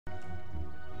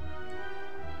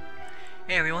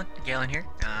Hey everyone, Galen here,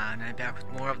 and I'm back with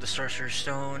more of the Sorcerer's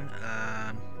Stone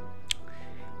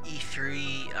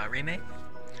E3 remake.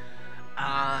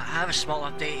 I have a small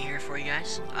update here for you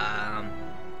guys.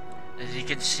 As you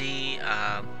can see,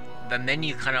 the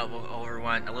menu kind of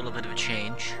overwent a little bit of a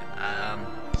change.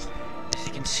 As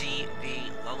you can see, the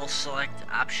level select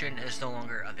option is no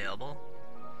longer available.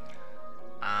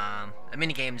 The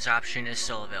minigames option is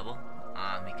still available.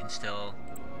 You can still,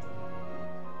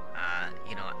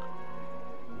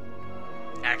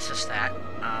 access that.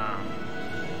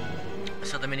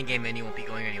 So the minigame menu won't be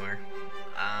going anywhere.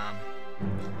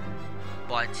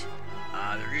 But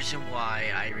the reason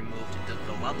why I removed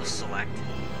the level select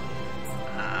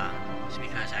is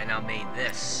because I now made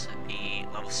this the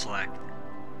level select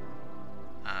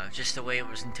just the way it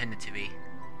was intended to be.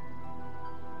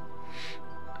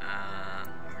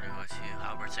 We're gonna go to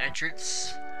Albert's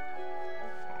entrance.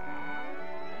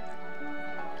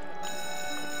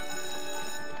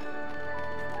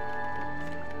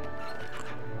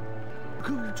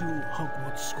 Go to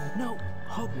Hogwarts School. No,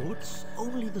 Hogwarts,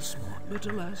 only the smart. But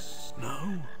alas,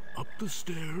 now, up the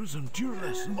stairs and to your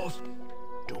lessons.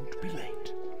 Don't be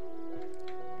late.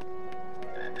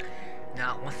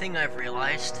 Now, one thing I've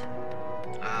realized,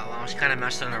 while I was kind of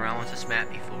messing around with this map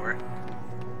before,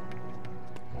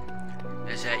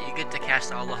 is that you get to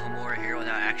cast Allahumora here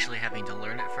without actually having to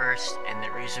learn it first, and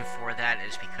the reason for that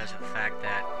is because of the fact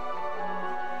that,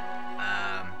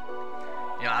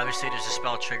 obviously there's a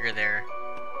spell trigger there,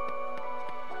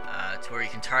 to where you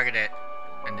can target it,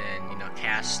 and then,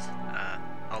 cast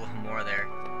Allahumora there.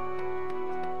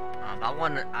 I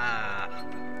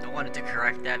wanted to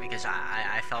correct that because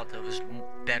I felt it was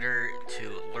better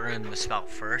to learn the spell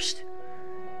first,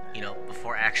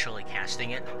 before actually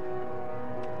casting it.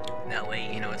 That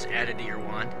way, it's added to your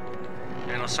wand.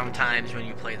 I know sometimes when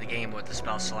you play the game with the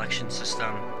spell selection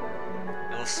system,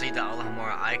 you'll see the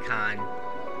Allahumora icon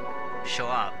show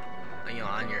up,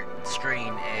 on your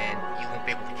screen, and you won't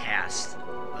be able to cast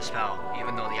the spell,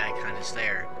 even though the icon is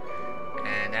there.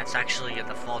 And that's actually a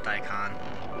default icon.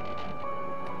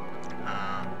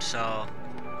 So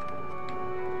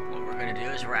what we're going to do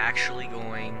is we're actually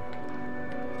going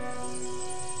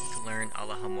to learn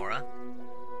Allahumora.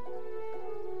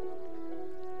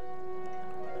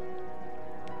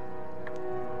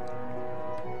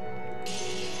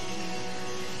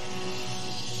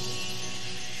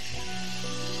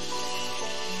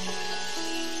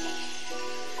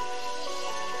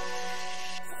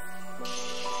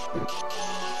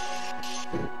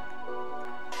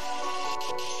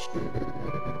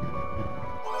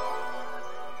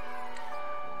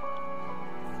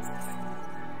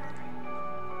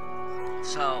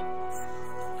 So,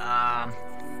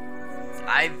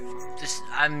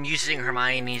 I'm using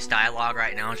Hermione's dialogue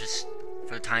right now just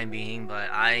for the time being, but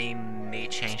I may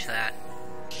change that.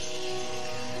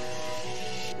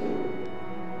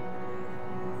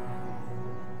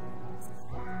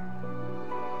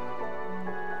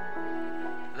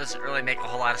 It doesn't really make a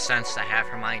whole lot of sense to have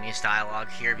Hermione's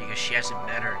dialogue here because he hasn't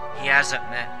met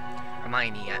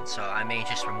Hermione yet, so I may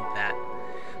just remove that.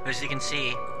 But as you can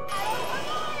see,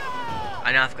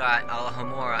 I now have got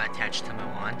Allahumora attached to my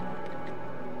wand.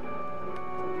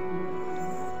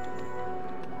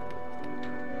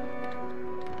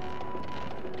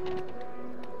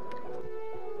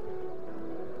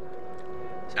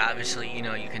 So obviously, you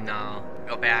can now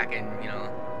go back and,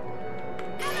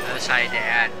 I decided to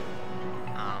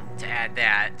add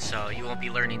that, so you won't be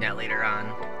learning that later on,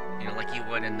 like you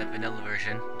would in the vanilla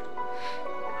version.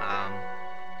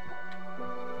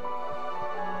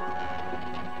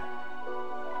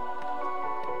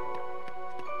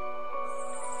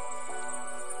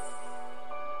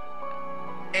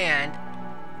 And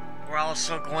we're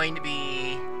also going to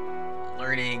be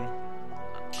learning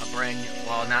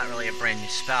well, not really a brand new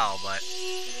spell, but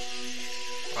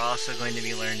we're also going to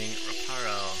be learning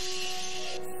Reparo.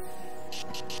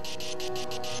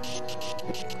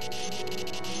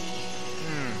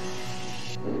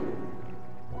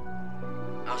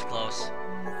 That was close.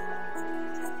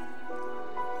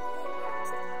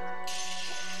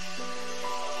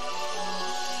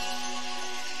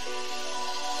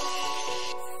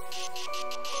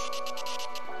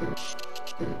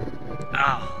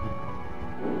 Oh.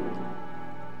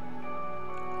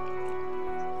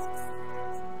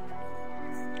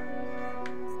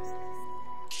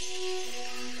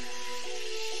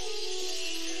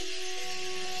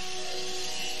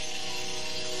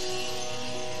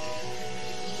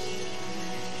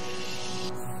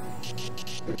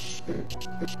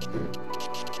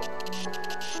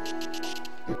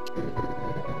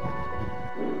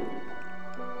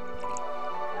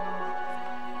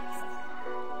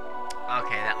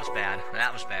 Okay, that was bad.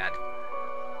 That was bad.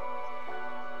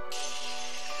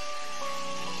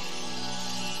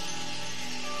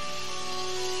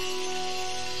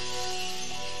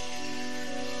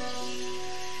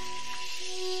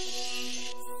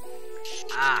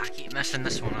 Ah, I keep messing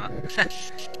this one up.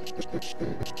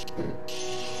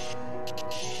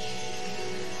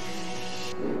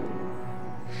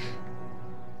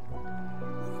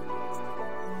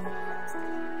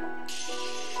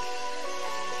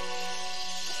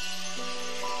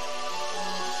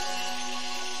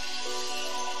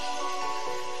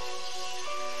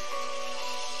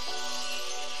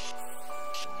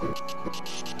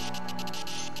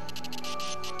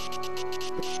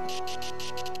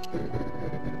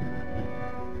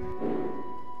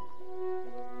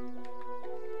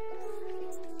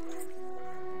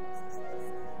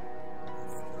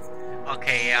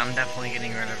 Okay, yeah, I'm definitely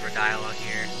getting rid of her dialogue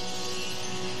here.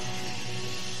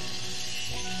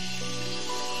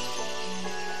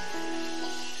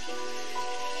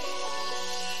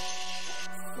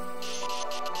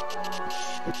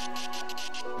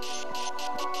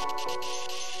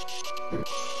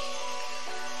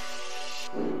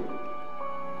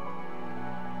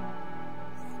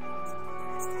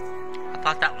 I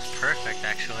thought that was perfect,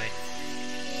 actually.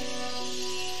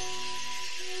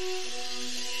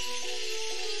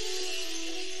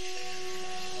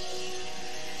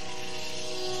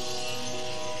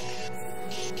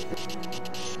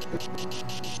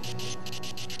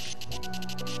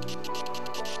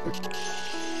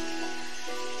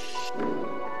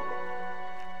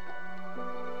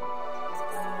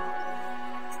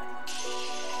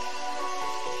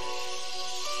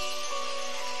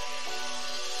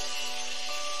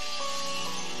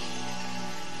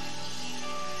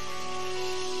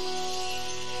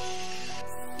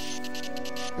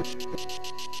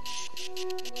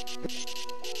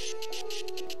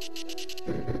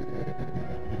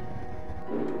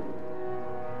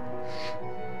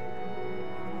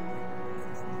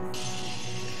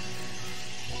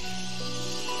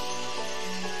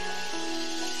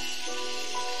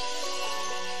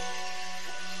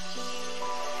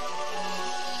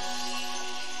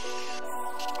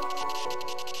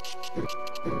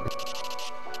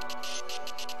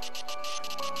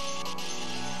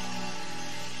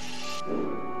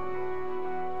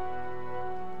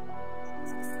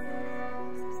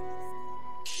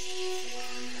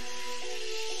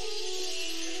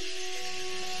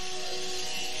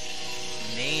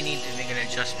 May need to make an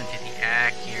adjustment to the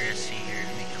accuracy here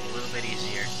to make it a little bit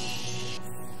easier.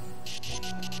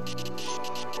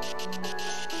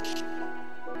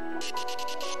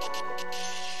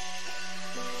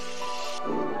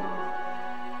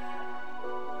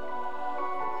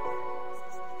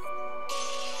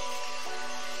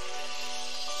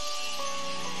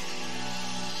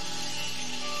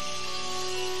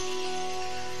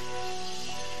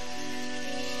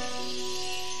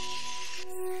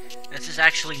 This is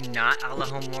actually not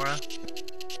Alahomora.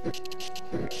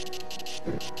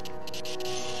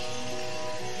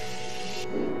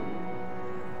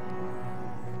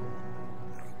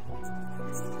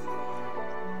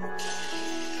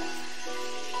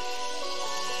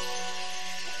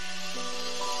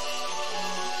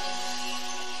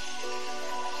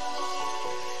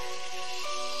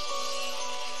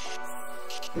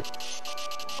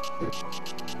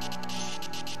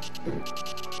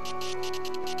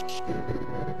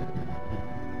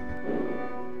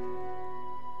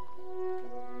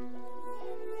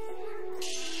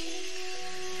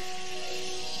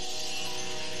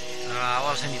 I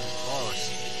wasn't even close.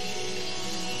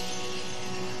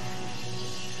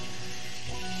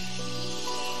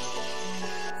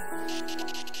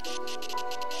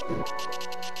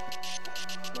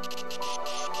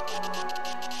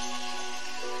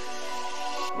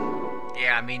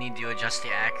 Yeah, I may need to adjust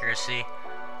the accuracy.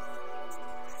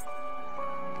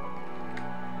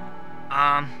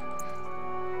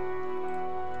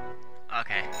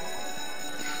 Okay.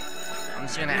 I'm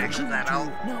just gonna exit that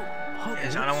out.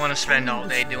 Because I don't want to spend all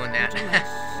day doing that.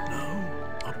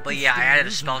 But yeah, I added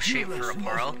a spell shape for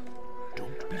Reparo.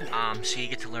 So you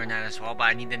get to learn that as well. But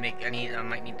I need to I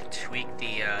might need to tweak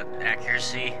the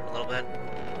accuracy a little bit.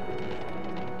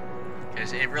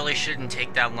 Because it really shouldn't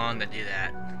take that long to do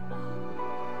that.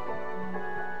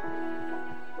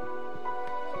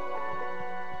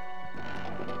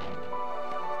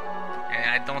 And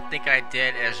I don't think I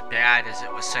did as bad as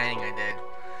it was saying I did.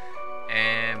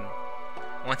 And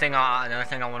another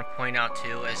thing I want to point out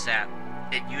too is that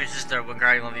it uses the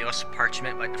Wingardium Leviosa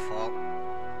parchment by default.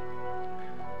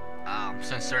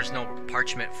 Since there's no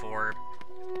parchment for,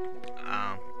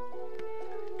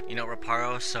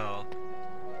 Reparo, so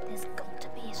There's got to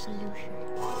a solution.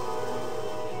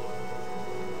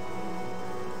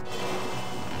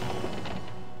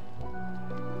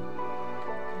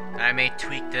 I may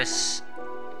tweak this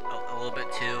a little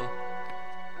bit too,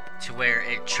 to where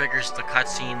it triggers the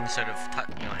cutscene instead of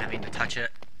having to touch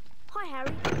it. Hi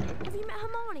Harry, have you met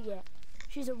Hermione yet?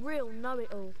 She's a real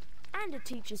know-it-all, and a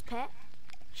teacher's pet.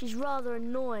 She's rather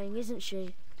annoying, isn't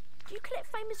she? Do you collect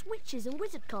famous witches and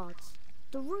wizard cards?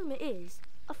 The rumour is,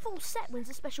 a full set wins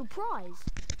a special prize.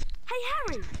 Hey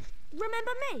Harry,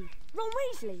 remember me, Ron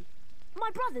Weasley? My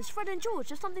brothers Fred and George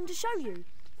have something to show you.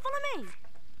 Follow me.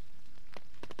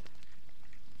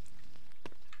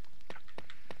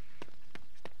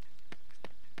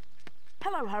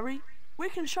 Hello, Harry. We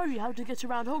can show you how to get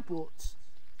around Hogwarts.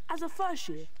 As a first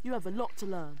year, you have a lot to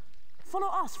learn. Follow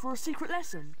us for a secret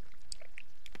lesson.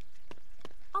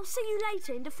 I'll see you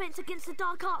later in Defence Against the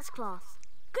Dark Arts class.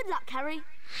 Good luck, Harry.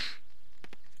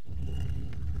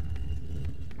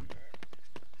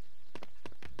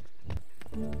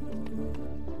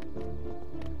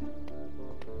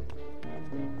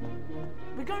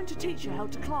 We're going to teach you how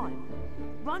to climb.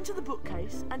 Run to the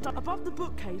bookcase, and above the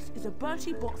bookcase is a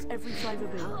Bertie Bott's Every Flavour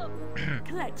bean.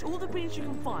 Collect all the beans you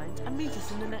can find and meet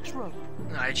us in the next room.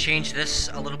 I changed this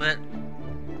a little bit.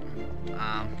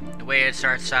 The way it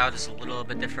starts out is a little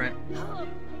bit different.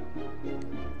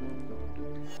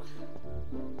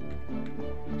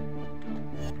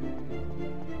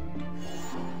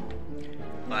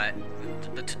 But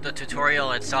the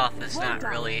tutorial itself is not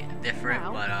really different,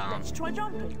 now, but let's try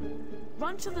jumping.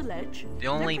 Run to the ledge. The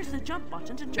only press the jump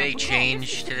button to jump big across.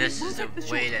 change to this is the We'll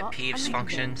take way that shortcut Peeves and meet you there.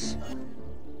 functions.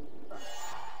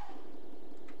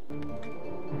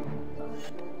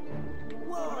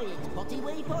 Why, it's Potty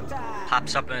Wee Potter!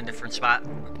 Pops up in a different spot.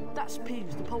 That's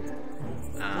Peeves the Poultry.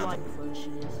 Like first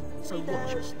years, so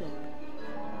watch your step.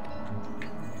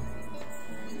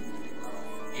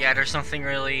 Yeah, there's nothing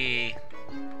really.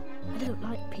 I don't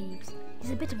like Peeves. He's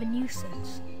a bit of a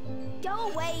nuisance. Go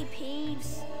away,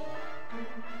 Peeves.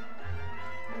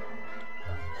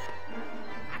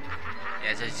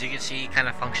 Yeah, as you can see, it kind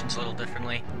of functions a little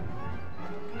differently.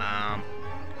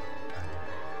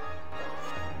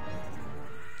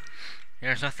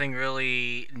 There's nothing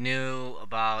really new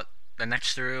about the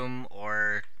next room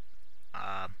or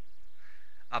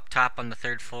up top on the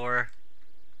 3rd floor.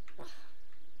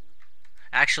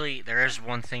 Actually, there is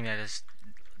one thing that is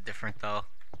different though.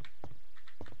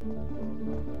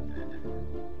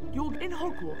 You're in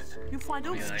Hogwarts. You'll find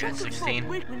all Yeah, the I got chocolate 16.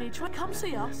 we need to come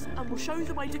see us, and we'll show you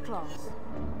the way to class.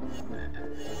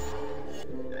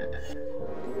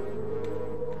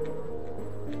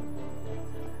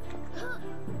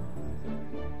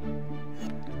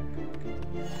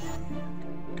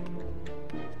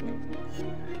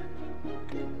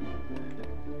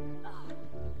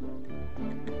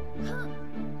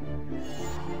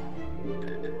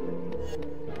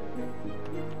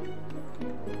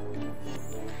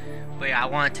 But yeah, I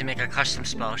wanted to make a custom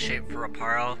spell shape for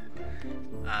Reparo,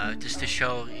 just to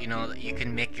show, that you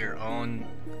can make your own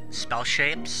spell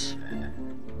shapes.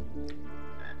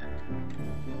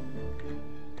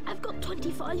 I've got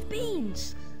 25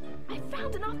 beans. I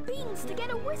found enough beans to get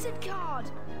a wizard card.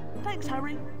 Thanks,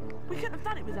 Harry. We couldn't have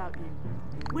done it without you.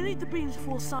 We need the beans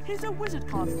for some. Here's a wizard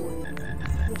card for you.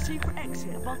 Your secret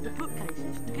exit above the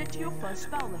bookcases to get to your first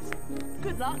spell lesson.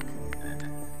 Good luck.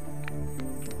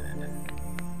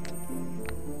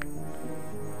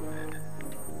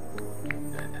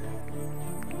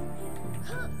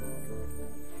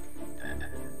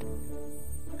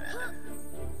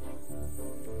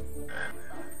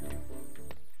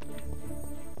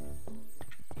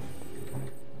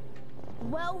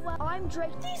 Well, I'm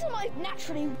Drake. These are my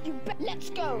naturally. Let's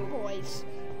go, boys.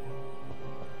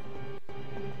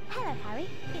 Hello, Harry.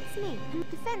 It's me.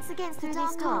 Defence Against the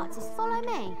Dark Arts. Follow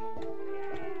me.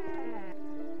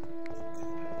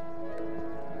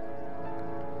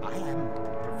 I am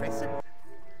Professor.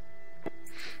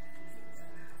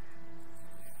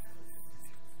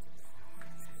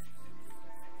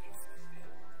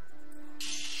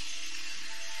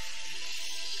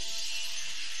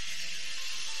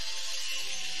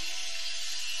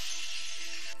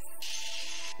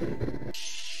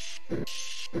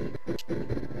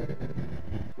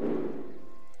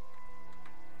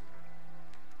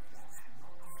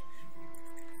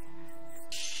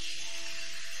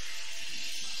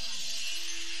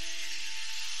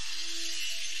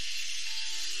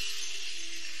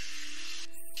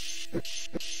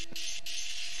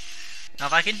 Now,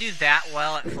 if I can do that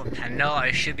well at Flipendo,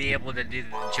 I should be able to do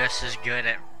just as good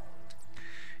at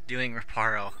doing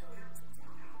Reparo.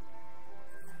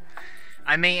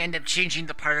 I may end up changing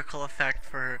the particle effect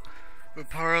for But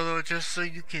Parlo, just so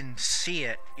you can see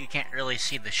it, you can't really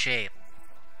see the shape.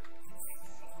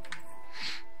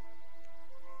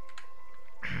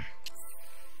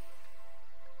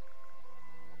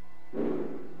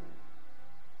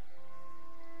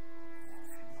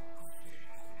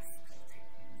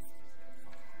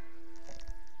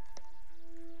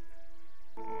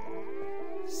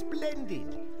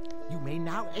 Splendid! You may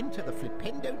now enter the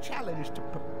Flipendo Challenge to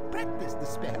practice the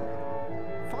spell.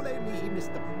 Follow me,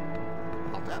 Mr.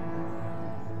 Potter.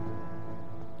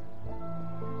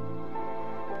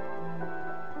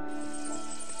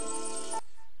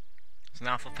 So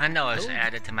now Flipendo is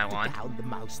added to my wand. Down the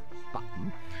mouse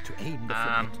button to aim the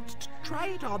Flipendo. Try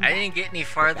it on. I didn't get any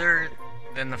farther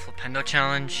than the Flipendo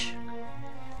Challenge.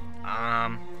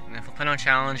 The Flipendo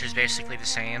Challenge is basically the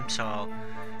same, so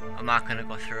I'm not gonna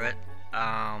go through it.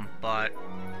 But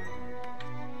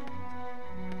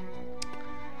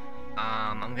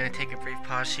I'm gonna take a brief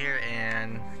pause here,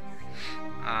 and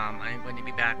I'm going to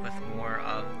be back with more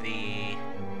of the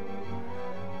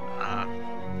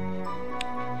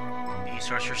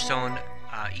Sorcerer Stone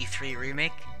E3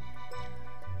 remake.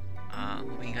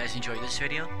 Hoping you guys enjoyed this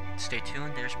video. Stay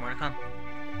tuned, there's more to come.